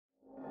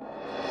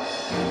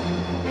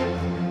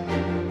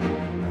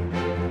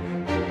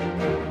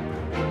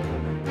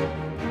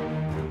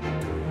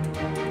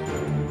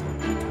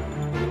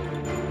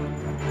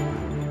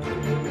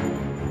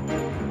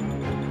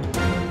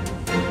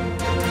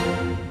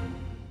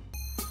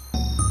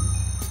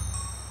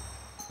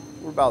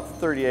We're about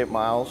 38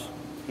 miles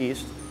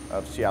east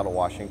of Seattle,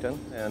 Washington,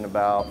 and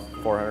about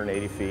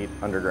 480 feet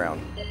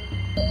underground.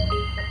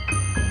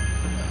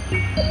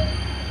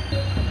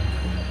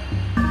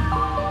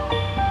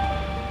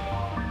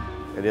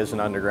 It is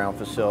an underground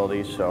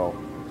facility, so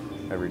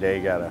every day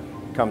you gotta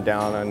come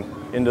down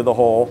and into the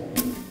hole.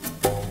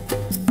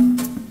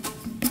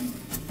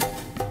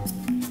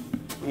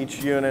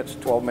 Each unit's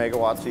 12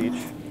 megawatts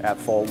each at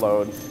full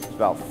load. It's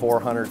about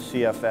 400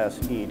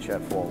 CFS each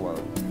at full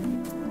load.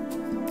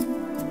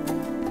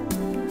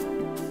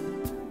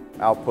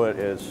 Output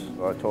is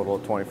a total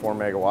of 24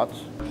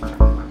 megawatts.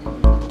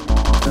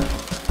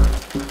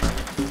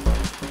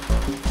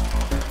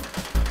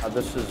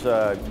 This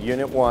is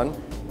Unit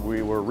 1.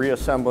 We were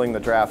reassembling the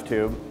draft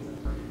tube.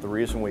 The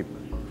reason we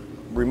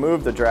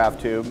removed the draft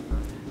tube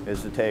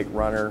is to take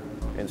runner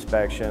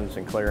inspections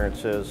and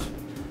clearances,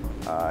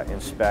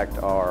 inspect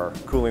our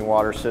cooling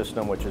water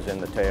system, which is in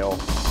the tail.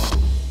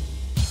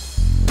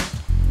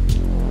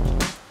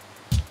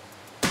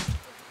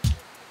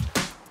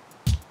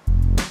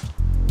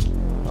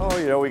 Oh,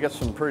 you know, we get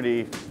some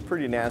pretty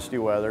nasty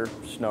weather,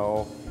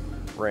 snow,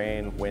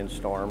 rain,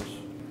 windstorms,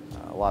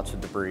 lots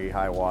of debris,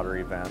 high water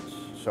events.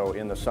 So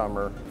in the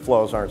summer,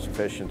 flows aren't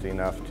sufficient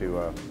enough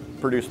to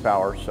produce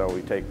power, so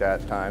we take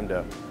that time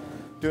to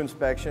do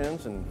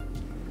inspections and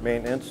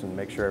maintenance and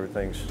make sure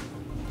everything's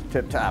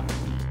tip-top.